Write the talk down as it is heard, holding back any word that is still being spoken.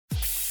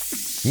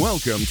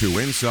Welcome to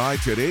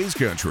Inside Today's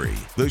Country,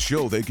 the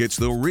show that gets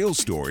the real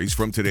stories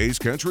from today's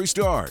country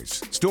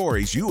stars.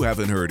 Stories you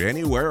haven't heard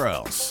anywhere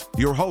else.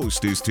 Your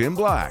host is Tim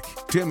Black.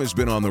 Tim has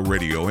been on the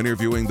radio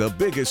interviewing the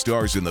biggest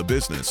stars in the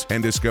business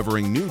and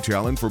discovering new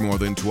talent for more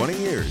than 20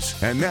 years.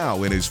 And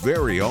now in his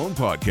very own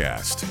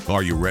podcast.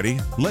 Are you ready?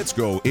 Let's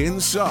go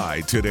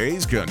inside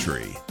today's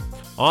country.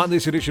 On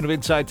this edition of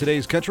Inside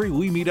Today's Country,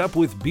 we meet up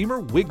with Beamer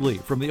Wigley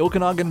from the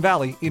Okanagan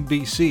Valley in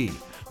BC.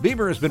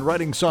 Beamer has been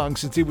writing songs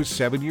since he was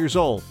 7 years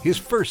old. His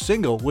first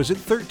single was at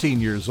 13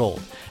 years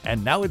old.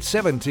 And now at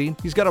 17,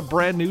 he's got a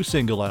brand new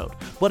single out.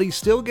 But he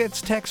still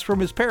gets texts from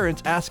his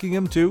parents asking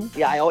him to...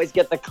 Yeah, I always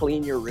get the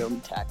clean your room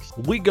text.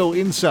 We go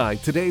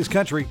inside Today's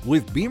Country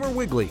with Beamer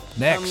Wigley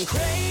next. I'm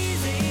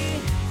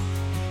crazy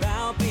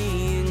about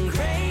being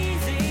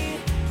crazy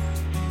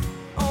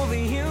over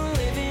you,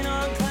 living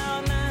on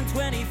cloud nine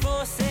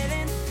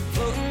 24/7,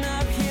 floating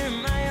up here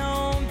in my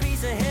own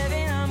piece of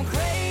heaven. I'm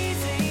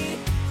crazy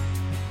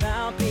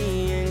about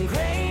being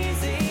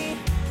crazy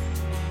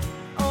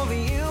over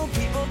you.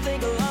 People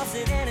think I lost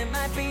it and it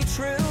might be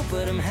true,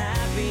 but I'm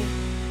happy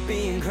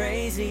being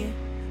crazy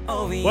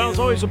over you. Well, it's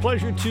always a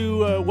pleasure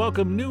to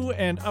welcome new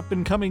and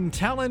up-and-coming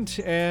talent,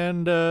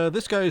 and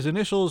this guy's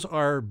initials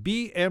are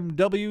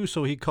BMW,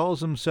 so he calls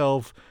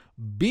himself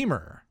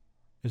Beamer.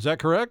 Is that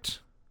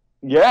correct?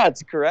 Yeah,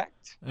 it's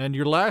correct. And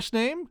your last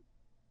name?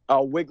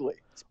 Wigley.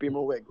 It's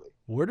Beamer Wigley.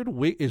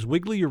 Is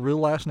Wigley your real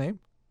last name?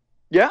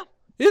 Yeah.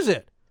 Is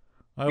it?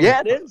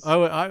 Yeah, it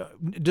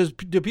is.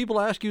 Do people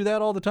ask you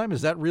that all the time?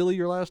 Is that really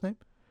your last name?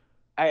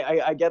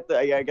 I get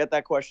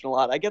that question a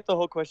lot. I get the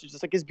whole question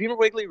just like, is Beamer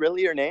Wigley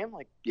really your name?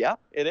 Like, yeah,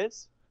 it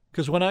is.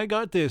 Because when I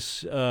got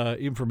this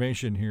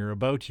information here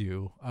about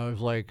you, I was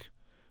like,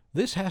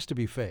 this has to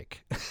be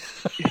fake.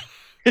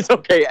 It's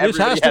okay. This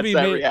has to be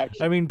that made.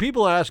 reaction. I mean,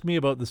 people ask me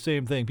about the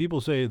same thing.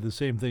 People say the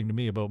same thing to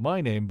me about my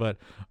name, but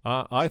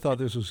I thought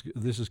this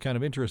is kind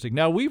of interesting.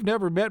 Now, we've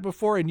never met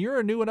before, and you're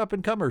a new and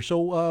up-and-comer,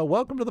 so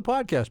welcome to the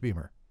podcast,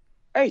 Beamer.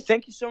 Hey,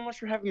 thank you so much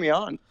for having me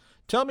on.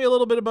 Tell me a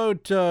little bit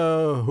about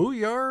who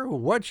you are,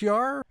 what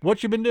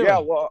you've been doing. Yeah,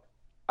 well,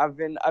 I've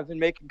been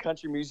making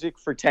country music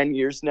for 10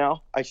 years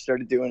now. I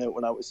started doing it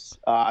when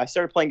I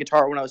started playing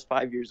guitar when I was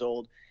 5 years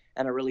old,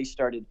 and I really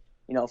started,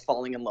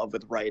 falling in love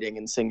with writing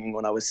and singing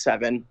when I was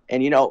 7.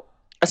 And a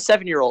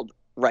 7-year-old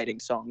writing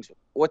songs,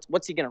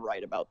 what's he gonna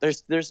write about?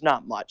 There's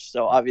not much.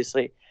 So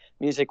obviously,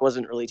 music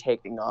wasn't really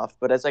taking off.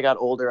 But as I got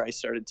older, I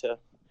started to,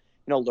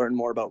 learn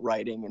more about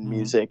writing and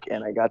music,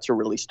 and I got to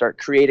really start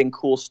creating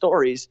cool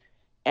stories.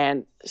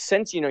 And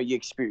since, you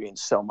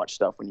experience so much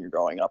stuff when you're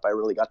growing up, I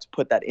really got to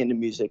put that into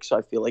music. So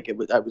I feel like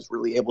I was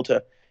really able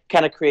to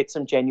kind of create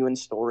some genuine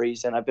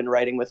stories. And I've been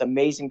writing with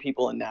amazing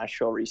people in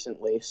Nashville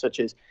recently, such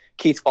as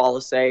Keith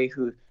Follace,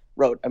 who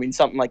wrote,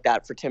 something like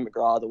that for Tim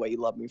McGraw, The Way You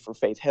Love Me for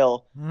Faith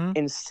Hill. Mm-hmm.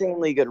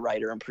 Insanely good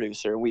writer and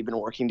producer. We've been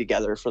working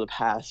together for the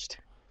past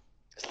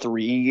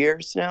 3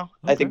 years now.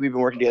 Okay. I think we've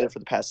been working together for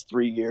the past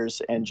 3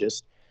 years and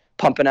just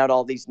pumping out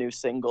all these new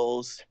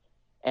singles,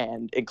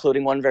 and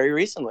including one very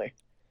recently.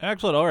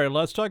 Excellent. All right,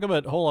 let's talk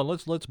about. Hold on.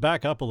 Let's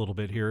back up a little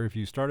bit here. If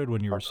you started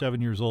when you were 7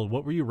 years old,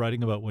 what were you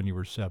writing about when you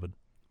were 7?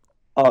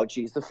 Oh,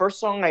 geez. The first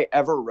song I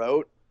ever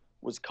wrote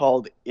was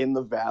called In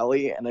the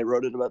Valley, and I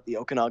wrote it about the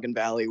Okanagan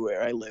Valley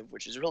where I live,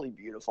 which is really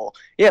beautiful.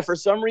 Yeah, for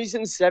some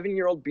reason,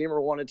 7-year-old Beamer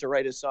wanted to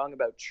write a song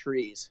about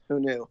trees. Who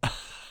knew?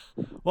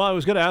 Well, I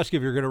was going to ask you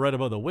if you're going to write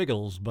about the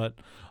Wiggles, but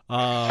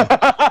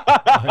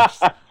I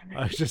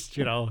was just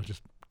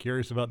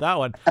curious about that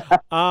one.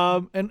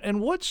 And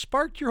what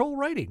sparked your whole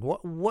writing?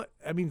 What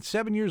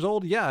 7 years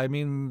old? Yeah,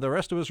 the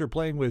rest of us are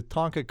playing with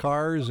Tonka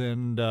cars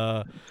and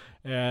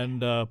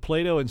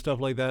Play-Doh and stuff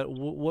like that.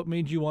 What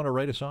made you want to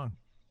write a song?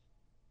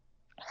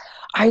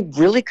 I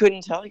really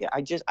couldn't tell you.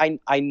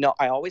 I know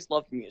I always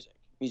loved music.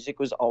 Music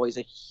was always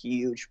a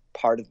huge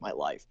part of my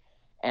life.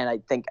 And I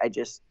think I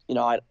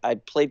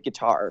played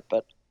guitar,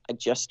 but I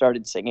just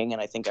started singing,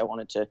 and I think I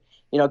wanted to,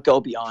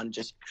 go beyond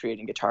just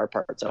creating guitar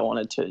parts. I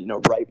wanted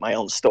to, write my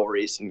own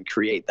stories and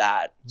create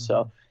that. Mm-hmm.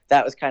 So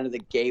that was kind of the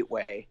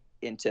gateway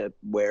into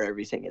where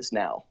everything is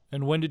now.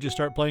 And when did you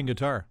start playing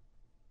guitar?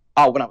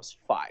 Oh, when I was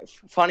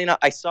 5. Funny enough,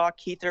 I saw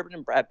Keith Urban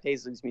and Brad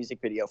Paisley's music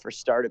video for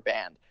Start a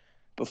Band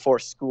before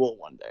school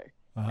one day.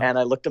 Uh-huh. And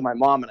I looked at my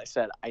mom and I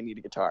said, I need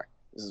a guitar.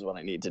 This is what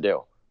I need to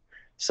do.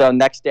 So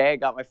next day I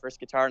got my first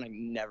guitar and I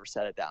never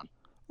set it down.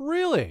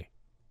 Really?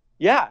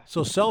 Yeah.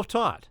 So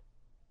self-taught?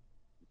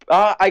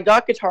 I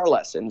got guitar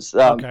lessons.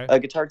 Okay. A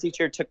guitar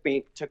teacher took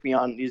me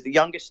on. He was the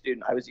youngest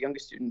student. I was the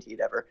youngest student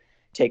he'd ever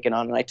taken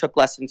on, and I took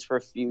lessons for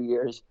a few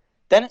years.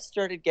 Then it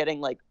started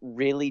getting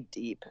really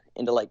deep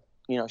into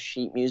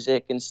sheet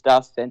music and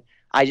stuff, and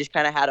I just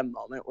kind of had a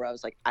moment where I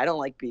was like, I don't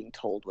like being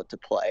told what to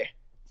play.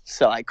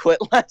 So I quit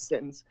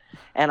lessons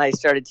and I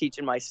started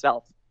teaching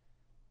myself.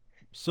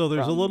 So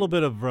there's a little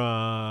bit of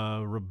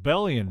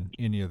rebellion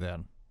in you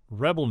then,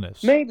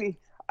 rebelness. Maybe.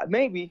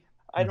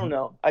 I don't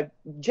know. I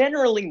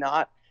generally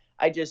not.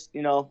 I just,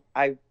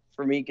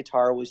 for me,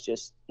 guitar was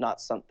just not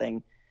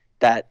something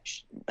that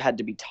had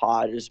to be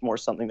taught. It was more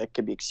something that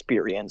could be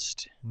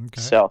experienced.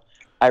 Okay. So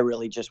I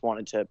really just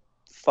wanted to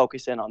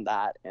focus in on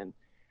that. And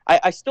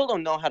I still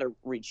don't know how to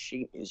read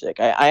sheet music.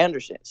 I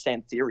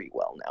understand theory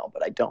well now,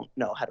 but I don't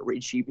know how to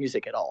read sheet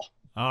music at all.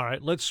 All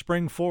right, let's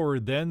spring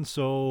forward then.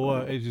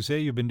 So, as you say,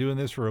 you've been doing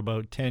this for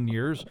about 10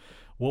 years.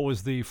 What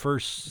was the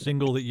first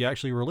single that you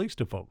actually released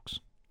to folks?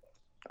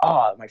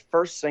 My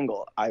first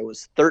single, I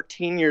was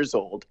 13 years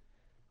old.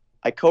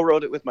 I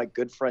co-wrote it with my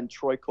good friend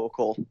Troy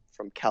Kokol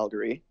from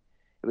Calgary.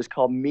 It was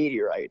called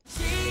Meteorite.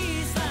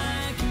 She's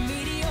like a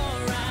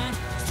meteorite,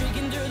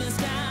 streaking through the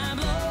sky,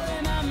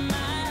 blowing my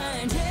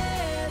mind.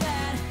 Yeah,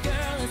 that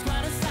girl is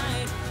quite a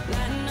sight,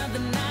 lighting up the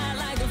night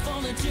like the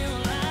 4th of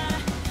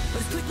July. But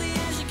as quickly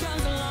as she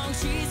comes along,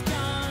 she's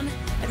gone.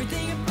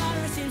 Everything about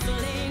her seems to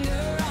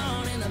linger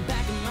on in the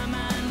back of my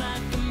mind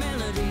like a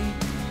melody.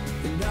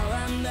 You know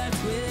I'm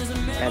left with a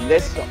melody. And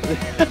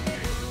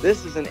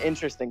this is an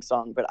interesting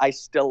song, but I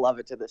still love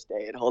it to this day.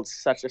 It holds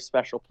such a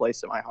special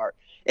place in my heart.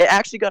 It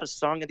actually got a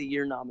Song of the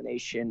Year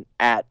nomination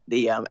at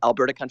the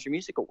Alberta Country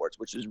Music Awards,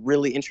 which is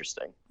really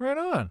interesting. Right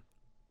on.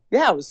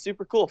 Yeah, it was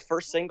super cool.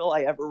 First single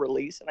I ever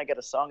released, and I get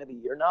a Song of the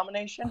Year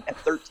nomination at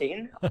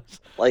 13.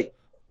 Like,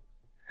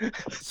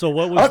 So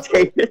what I'll was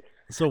take it.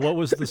 so what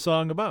was the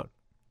song about?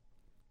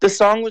 The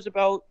song was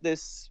about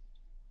this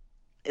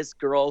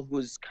girl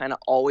who's kind of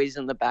always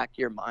in the back of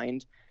your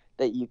mind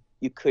that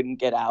you couldn't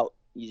get out.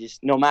 You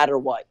just, no matter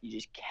what, you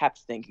just kept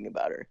thinking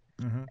about her.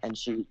 Mm-hmm. And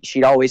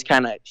she'd always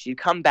she'd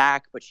come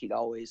back, but she'd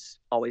always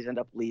end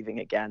up leaving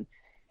again.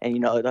 And,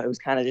 it was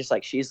kind of just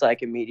like, she's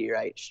like a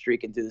meteorite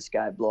streaking through the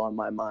sky, blowing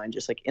my mind,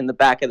 just like in the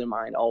back of the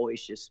mind,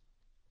 always just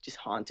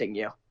haunting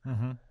you.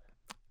 Mm-hmm.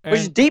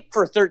 Which is deep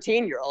for a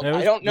 13-year-old. It was-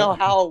 I don't know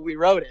how we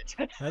wrote it.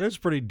 That is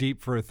pretty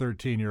deep for a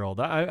 13-year-old.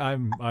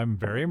 I'm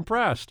very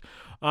impressed.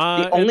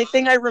 The only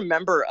thing I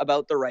remember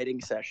about the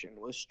writing session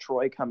was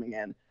Troy coming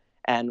in,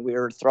 and we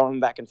were throwing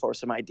back and forth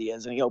some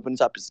ideas, and he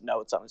opens up his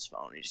notes on his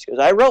phone. He just goes,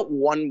 I wrote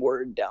one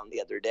word down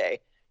the other day,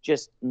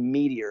 just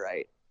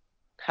meteorite.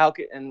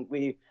 And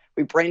we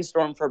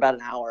brainstormed for about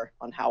an hour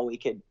on how we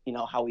could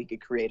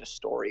create a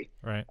story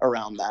right.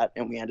 around that,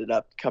 and we ended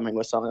up coming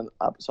with something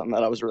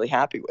that I was really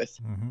happy with.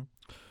 Mm-hmm.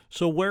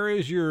 So where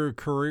is your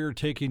career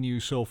taking you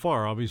so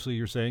far? Obviously,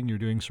 you're saying you're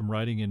doing some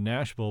writing in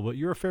Nashville, but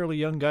you're a fairly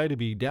young guy to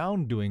be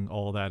down doing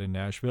all that in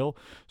Nashville.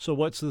 So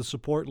what's the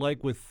support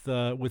like with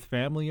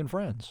family and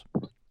friends?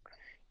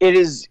 It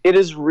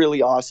is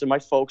really awesome. My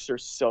folks are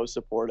so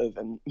supportive,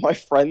 and my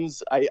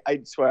friends,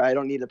 I swear I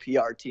don't need a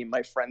PR team.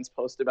 My friends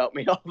post about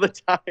me all the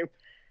time.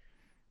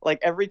 Like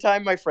every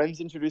time my friends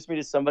introduce me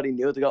to somebody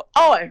new, they go,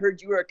 "Oh, I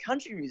heard you were a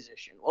country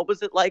musician. What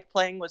was it like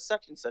playing with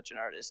such and such an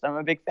artist?" I'm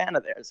a big fan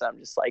of theirs. I'm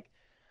just like,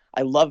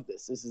 I love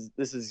this.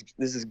 This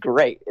is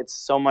great. It's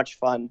so much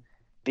fun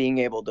being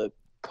able to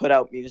put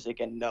out music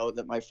and know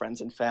that my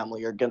friends and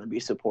family are going to be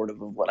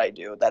supportive of what I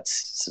do.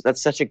 That's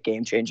such a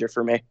game changer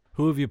for me.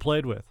 Who have you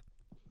played with?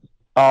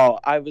 Oh,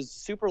 I was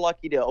super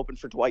lucky to open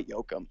for Dwight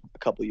Yoakam a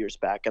couple years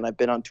back, and I've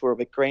been on tour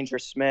with Granger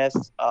Smith,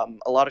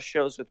 a lot of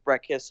shows with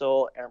Brett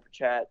Kissel, Aaron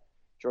Pritchett,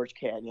 George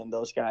Canyon,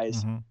 those guys.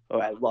 Mm-hmm. Oh,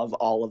 I love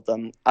all of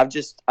them. I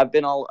played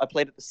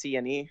at the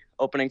CNE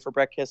opening for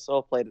Brett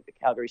Kissel, played at the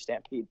Calgary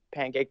Stampede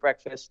Pancake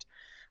Breakfast.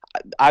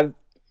 I've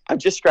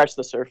just scratched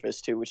the surface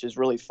too, which is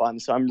really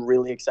fun. So I'm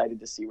really excited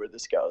to see where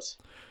this goes.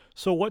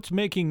 So what's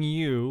making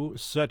you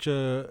such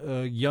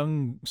a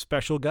young,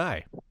 special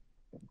guy?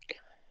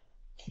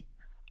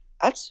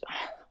 I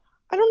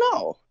don't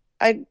know.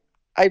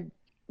 I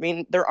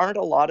mean, there aren't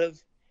a lot of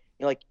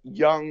like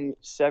young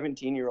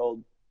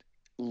 17-year-old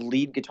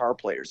lead guitar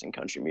players in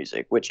country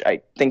music, which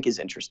I think is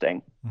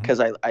interesting because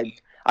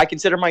I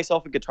consider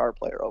myself a guitar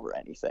player over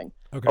anything.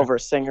 Okay. Over a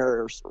singer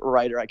or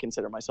writer, I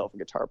consider myself a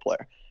guitar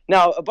player.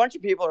 Now, a bunch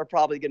of people are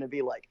probably going to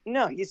be like,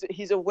 no,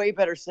 he's a way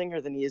better singer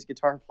than he is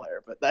guitar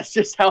player, but that's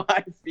just how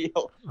I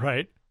feel.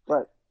 Right.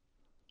 But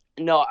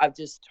no, I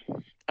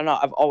don't know.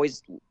 I've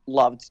always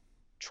loved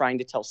trying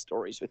to tell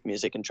stories with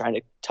music and trying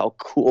to tell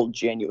cool,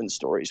 genuine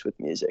stories with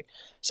music.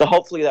 So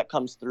hopefully that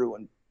comes through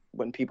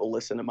when people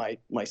listen to my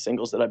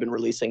singles that I've been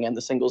releasing and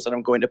the singles that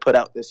I'm going to put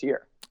out this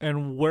year.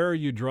 And where are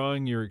you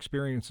drawing your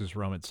experiences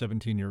from at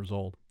 17 years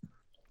old?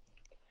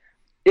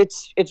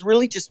 It's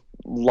really just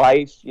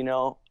life,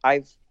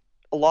 a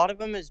lot of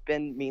them has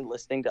been me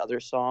listening to other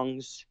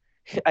songs.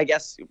 I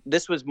guess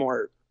this was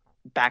more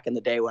back in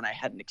the day when I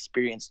hadn't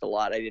experienced a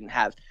lot.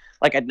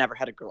 I'd never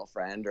had a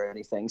girlfriend or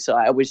anything. So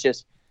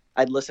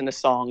I'd listen to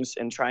songs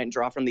and try and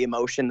draw from the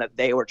emotion that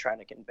they were trying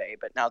to convey.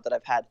 But now that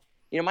I've had,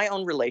 my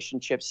own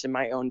relationships and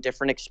my own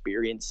different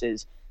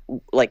experiences,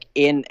 like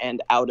in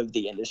and out of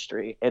the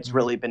industry, it's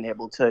really been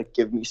able to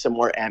give me some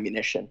more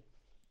ammunition.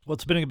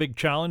 What's been a big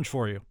challenge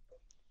for you?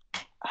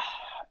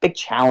 Big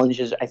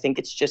challenges. I think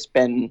it's just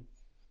been,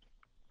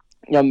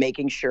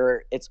 making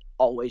sure it's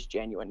always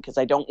genuine, because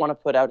I don't want to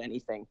put out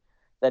anything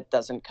that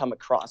doesn't come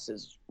across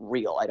as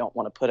real. I don't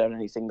want to put out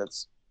anything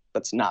that's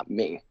not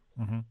me.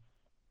 Mm-hmm.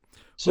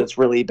 So it's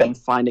really been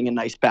finding a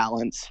nice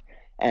balance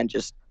and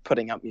just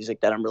putting out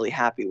music that I'm really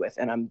happy with.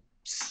 And I'm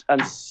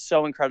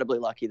so incredibly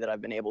lucky that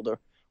I've been able to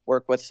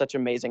work with such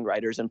amazing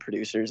writers and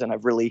producers. And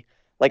I've really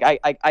Like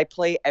I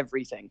play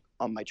everything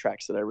on my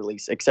tracks that I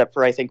release, except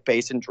for I think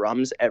bass and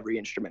drums. Every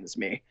instrument is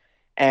me.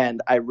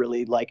 And I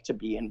really like to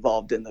be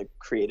involved in the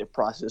creative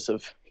process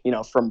of,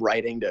 from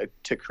writing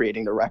to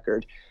creating the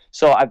record.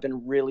 So I've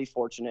been really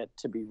fortunate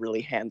to be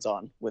really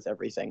hands-on with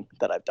everything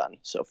that I've done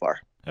so far.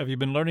 Have you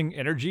been learning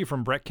energy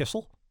from Brett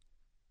Kissel?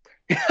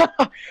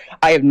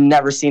 I have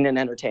never seen an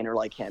entertainer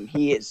like him.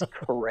 He is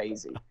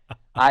crazy.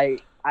 I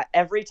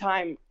every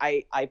time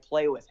I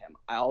play with him,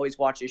 I always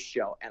watch his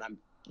show, and I'm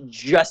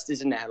just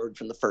as enamored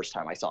from the first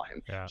time I saw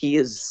him. Yeah. He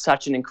is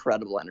such an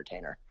incredible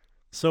entertainer.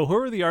 So who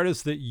are the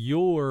artists that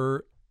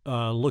you're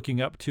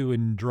looking up to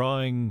and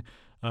drawing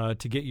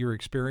to get your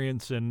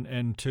experience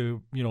and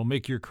to,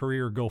 make your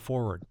career go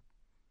forward?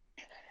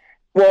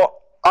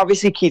 Well,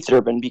 obviously Keith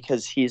Urban,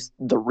 because he's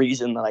the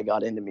reason that I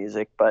got into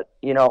music. But,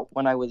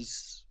 when I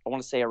was, I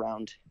want to say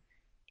around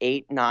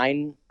 8,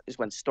 9 is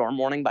when Storm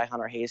Warning by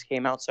Hunter Hayes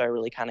came out. So I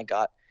really kind of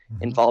got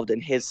involved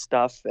in his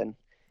stuff. And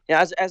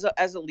as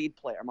a lead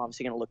player, I'm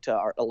obviously going to look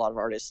to a lot of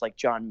artists like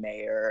John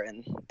Mayer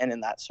and in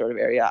that sort of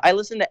area. I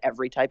listen to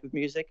every type of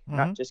music,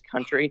 not just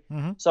country.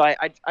 So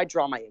I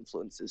draw my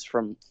influences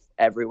from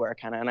everywhere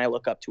kind of, and I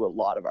look up to a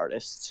lot of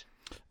artists.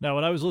 Now,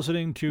 when I was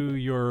listening to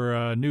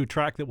your new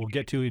track that we'll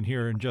get to in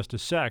here in just a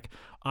sec,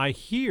 I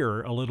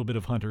hear a little bit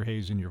of Hunter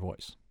Hayes in your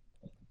voice.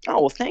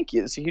 Oh, well, thank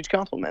you. It's a huge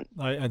compliment.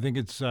 I think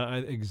it's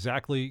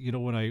exactly,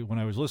 when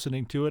I was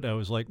listening to it, I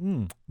was like,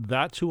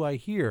 that's who I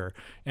hear.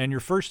 And your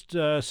first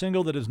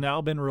single that has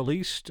now been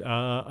released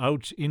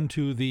out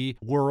into the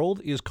world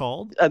is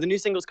called? The new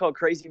single is called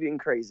Crazy Being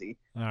Crazy.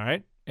 All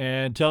right.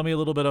 And tell me a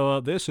little bit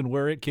about this and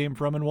where it came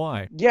from and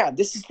why. Yeah,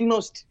 this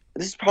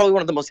is probably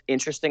one of the most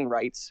interesting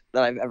writes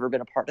that I've ever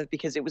been a part of,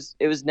 because it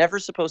was never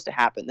supposed to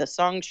happen. This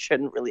song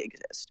shouldn't really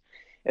exist.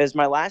 It was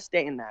my last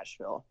day in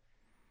Nashville.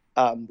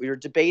 We were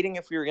debating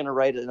if we were going to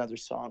write another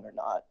song or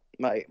not.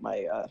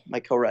 My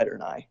co-writer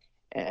and I,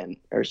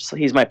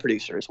 he's my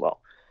producer as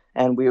well.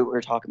 And we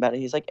were talking about it.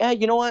 He's like,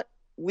 you know what?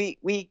 We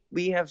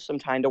have some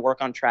time to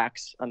work on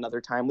tracks another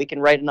time. We can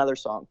write another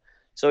song.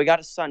 So we got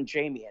his son,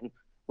 Jamian,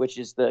 which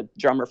is the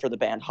drummer for the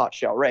band Hot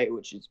Shell Ray,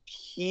 which is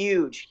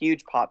huge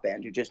pop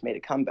band who just made a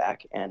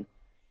comeback. And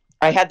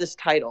I had this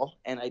title,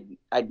 and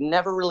I'd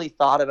never really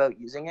thought about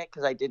using it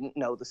because I didn't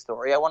know the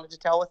story I wanted to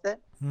tell with it.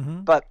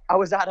 But I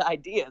was out of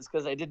ideas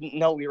because I didn't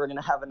know we were going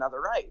to have another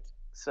write.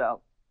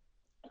 So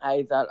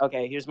I thought,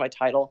 okay, here's my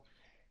title,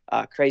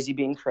 Crazy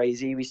Being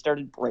Crazy. We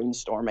started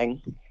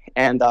brainstorming,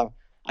 and I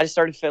just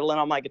started fiddling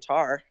on my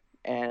guitar,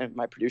 and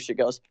my producer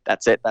goes,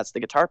 that's it. That's the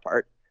guitar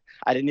part.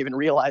 I didn't even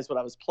realize what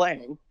I was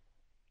playing.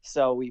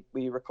 So we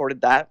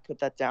recorded that, put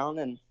that down,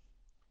 and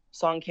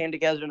song came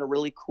together in a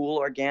really cool,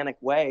 organic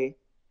way.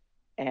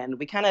 And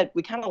we kind of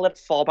let it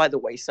fall by the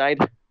wayside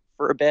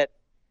for a bit.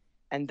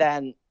 And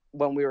then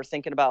when we were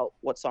thinking about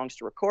what songs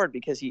to record,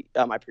 because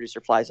my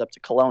producer flies up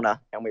to Kelowna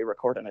and we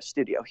record in a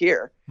studio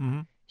here,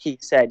 he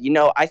said,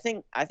 I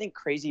think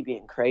Crazy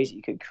Being Crazy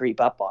could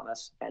creep up on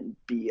us and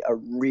be a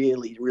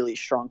really, really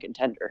strong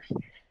contender.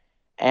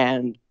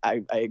 And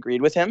I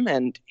agreed with him,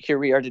 and here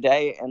we are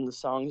today. And the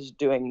song's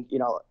doing,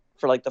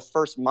 for like the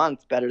first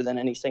month, better than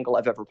any single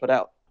I've ever put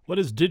out. What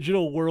does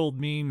digital world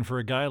mean for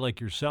a guy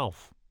like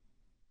yourself?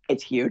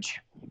 It's huge.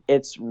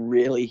 It's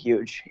really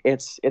huge.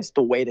 It's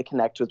the way to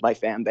connect with my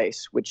fan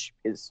base, which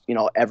is,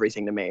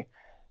 everything to me.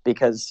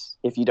 Because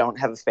if you don't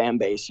have a fan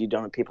base, you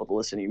don't have people to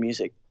listen to your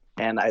music.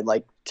 And I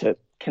like to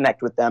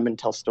connect with them and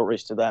tell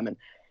stories to them and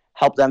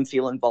help them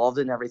feel involved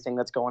in everything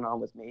that's going on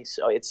with me.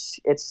 So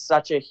it's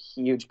such a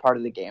huge part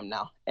of the game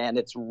now. And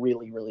it's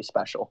really, really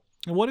special.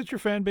 And what is your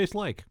fan base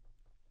like?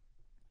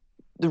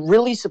 They're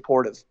really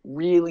supportive,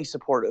 really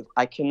supportive.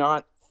 I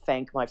cannot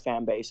thank my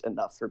fan base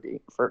enough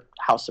for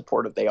how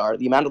supportive they are.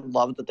 The amount of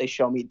love that they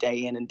show me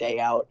day in and day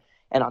out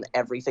and on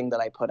everything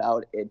that I put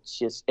out,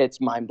 it's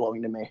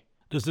mind-blowing to me.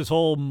 Does this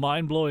whole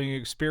mind-blowing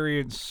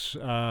experience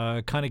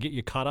kind of get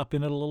you caught up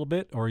in it a little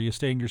bit, or are you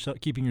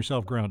keeping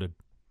yourself grounded?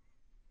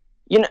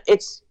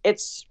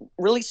 It's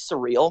really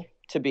surreal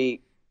to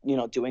be,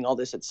 doing all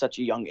this at such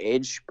a young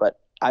age, but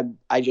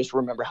I just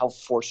remember how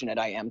fortunate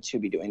I am to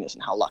be doing this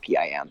and how lucky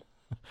I am.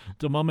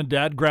 Do mom and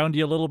dad ground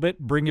you a little bit,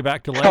 bring you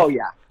back to life? Oh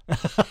yeah,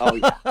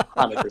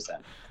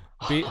 100%.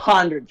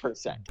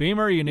 100%.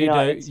 Beamer, you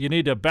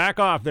need to back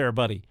off there,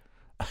 buddy.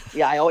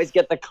 Yeah, I always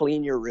get the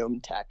clean your room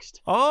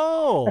text.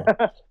 Oh,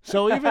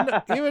 so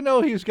even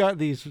though he's got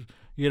these,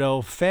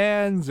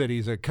 fans and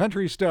he's a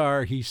country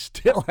star, he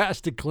still has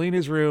to clean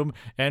his room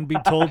and be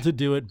told to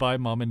do it by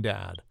mom and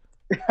dad.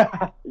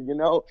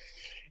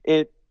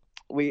 It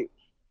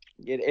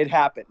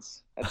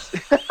happens.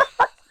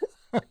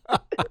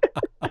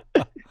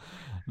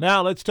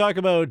 Now let's talk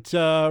about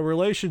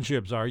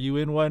relationships. Are you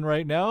in one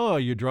right now? Are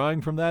you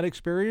drawing from that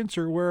experience,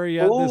 or where are you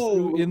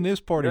at in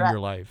this part of your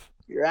life?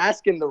 You're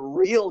asking the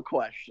real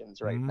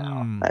questions right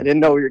now. I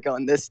didn't know we were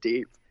going this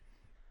deep.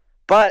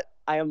 But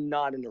I am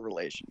not in a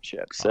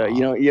relationship, so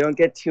you don't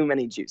get too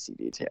many juicy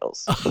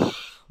details.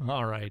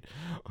 All right,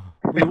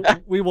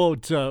 we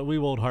won't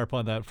harp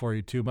on that for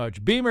you too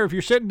much. Beamer, if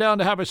you're sitting down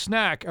to have a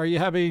snack, are you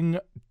having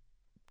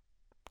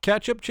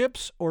ketchup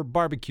chips or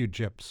barbecue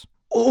chips?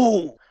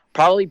 Oh,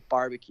 probably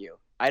barbecue.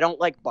 I don't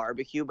like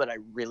barbecue, but I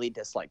really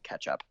dislike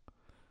ketchup.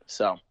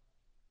 So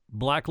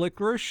Black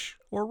licorice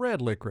or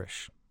red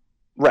licorice?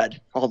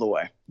 red all the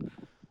way.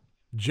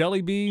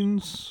 Jelly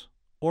beans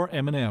or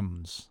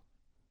M&Ms?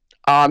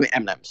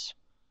 M&Ms.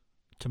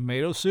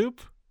 Tomato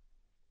soup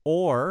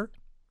or,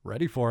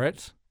 ready for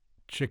it,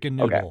 chicken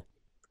noodle? Okay.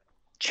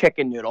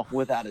 Chicken noodle,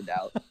 without a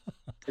doubt.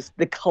 It's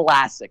the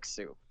classic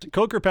soup.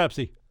 Coke or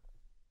Pepsi?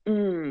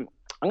 I'm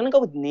gonna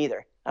go with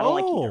neither. I don't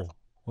like either.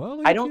 Well,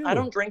 look I at don't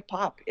you. drink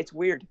pop. It's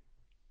weird.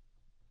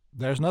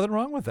 There's nothing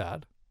wrong with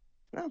that.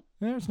 No.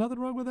 There's nothing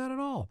wrong with that at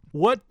all.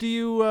 What do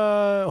you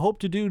hope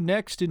to do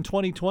next in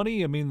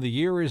 2020? I mean, the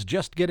year is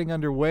just getting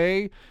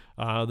underway.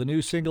 The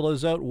new single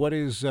is out. What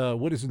is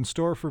in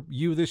store for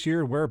you this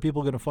year, and where are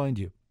people going to find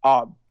you?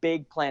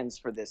 Big plans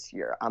for this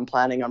year. I'm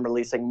planning on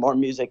releasing more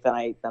music than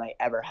I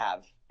ever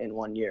have in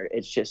one year.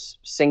 It's just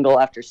single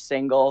after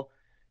single,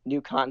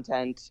 new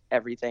content,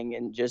 everything,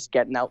 and just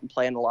getting out and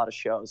playing a lot of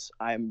shows.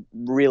 I'm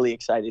really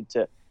excited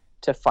to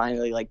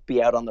finally like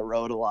be out on the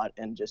road a lot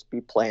and just be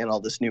playing all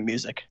this new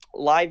music.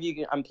 Live,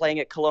 I'm playing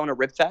at Kelowna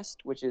Ribfest,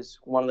 which is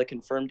one of the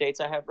confirmed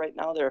dates I have right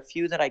now. There are a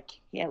few that I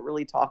can't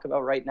really talk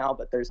about right now,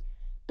 but there's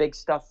big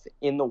stuff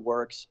in the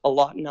works, a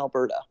lot in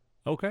Alberta.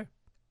 Okay.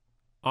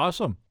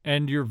 Awesome.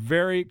 And you're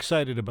very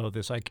excited about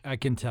this. I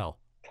can tell.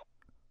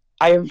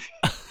 I am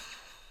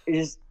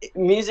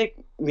music.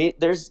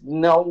 There's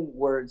no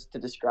words to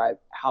describe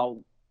how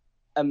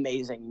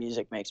amazing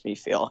music makes me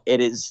feel.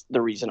 It is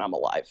the reason I'm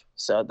alive.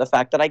 So the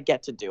fact that I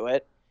get to do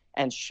it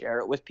and share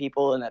it with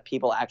people and that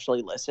people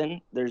actually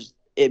listen,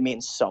 it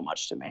means so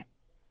much to me.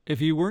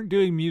 If you weren't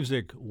doing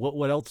music,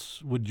 what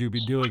else would you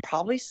be doing?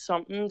 Probably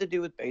something to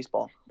do with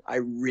baseball. I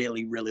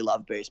really, really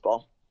love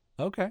baseball.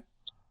 Okay.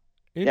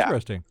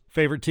 Interesting. Yeah.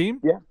 Favorite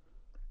team? Yeah.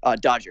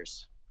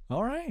 Dodgers.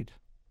 All right.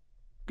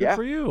 Good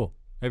for you.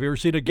 Have you ever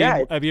seen a game?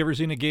 Yeah, have you ever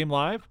seen a game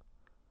live?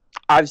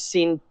 I've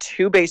seen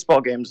 2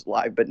 baseball games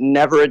live, but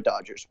never a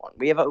Dodgers one.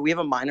 We have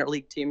a minor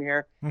league team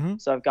here,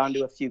 so I've gone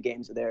to a few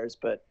games of theirs.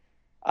 But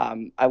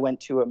I went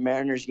to a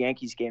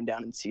Mariners-Yankees game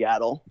down in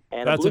Seattle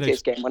and a Blue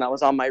Jays game when I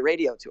was on my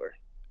radio tour.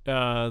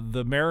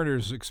 The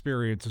Mariners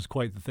experience is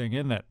quite the thing,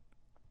 isn't it?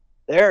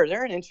 They're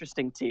an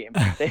interesting team.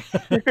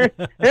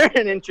 They're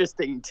an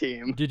interesting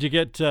team. Did you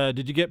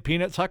get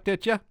peanuts hucked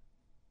at you?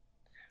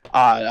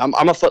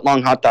 I'm a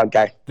foot-long hot dog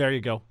guy. There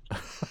you go.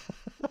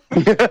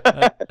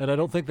 And I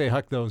don't think they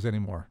huck those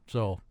anymore.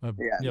 So,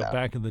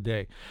 back in the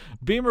day.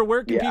 Beamer,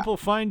 where can people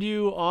find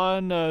you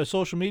on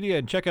social media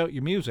and check out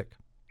your music?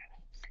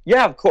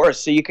 Yeah, of course.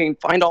 So you can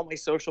find all my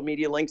social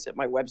media links at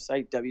my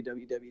website,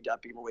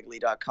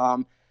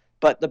 www.beamerwigley.com.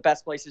 But the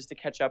best places to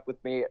catch up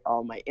with me are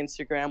on my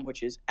Instagram,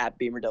 which is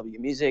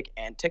 @BeamerWMusic,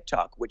 and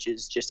TikTok, which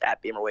is just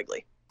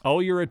 @BeamerWigley.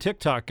 Oh, you're a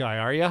TikTok guy,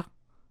 are you?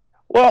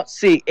 Well,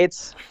 see,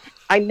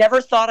 I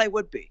never thought I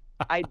would be.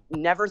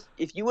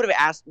 If you would have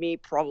asked me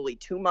probably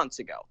 2 months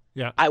ago,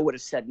 I would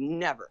have said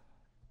never.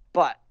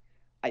 But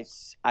I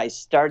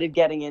started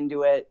getting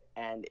into it,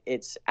 and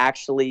it's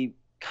actually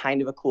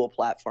kind of a cool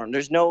platform.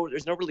 There's no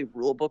really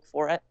rule book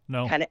for it.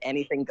 No. Kind of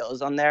anything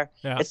goes on there.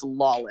 Yeah. It's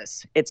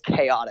lawless. It's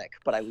chaotic,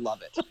 but I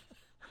love it.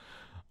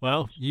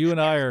 Well, you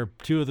and I are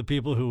two of the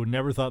people who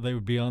never thought they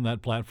would be on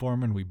that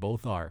platform, and we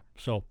both are.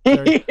 So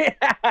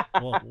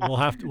we'll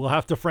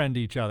have to friend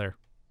each other.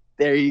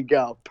 There you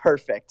go.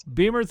 Perfect.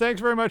 Beamer,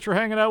 thanks very much for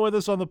hanging out with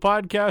us on the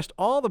podcast.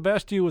 All the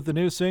best to you with the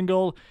new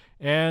single.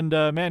 And,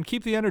 man,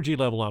 keep the energy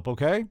level up,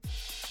 okay?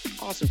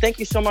 Awesome. Thank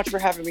you so much for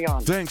having me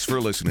on. Thanks for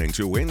listening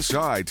to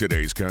Inside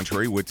Today's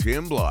Country with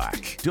Tim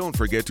Black. Don't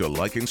forget to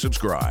like and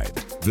subscribe.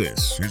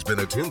 This has been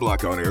a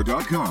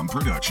TimBlackOnAir.com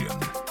production.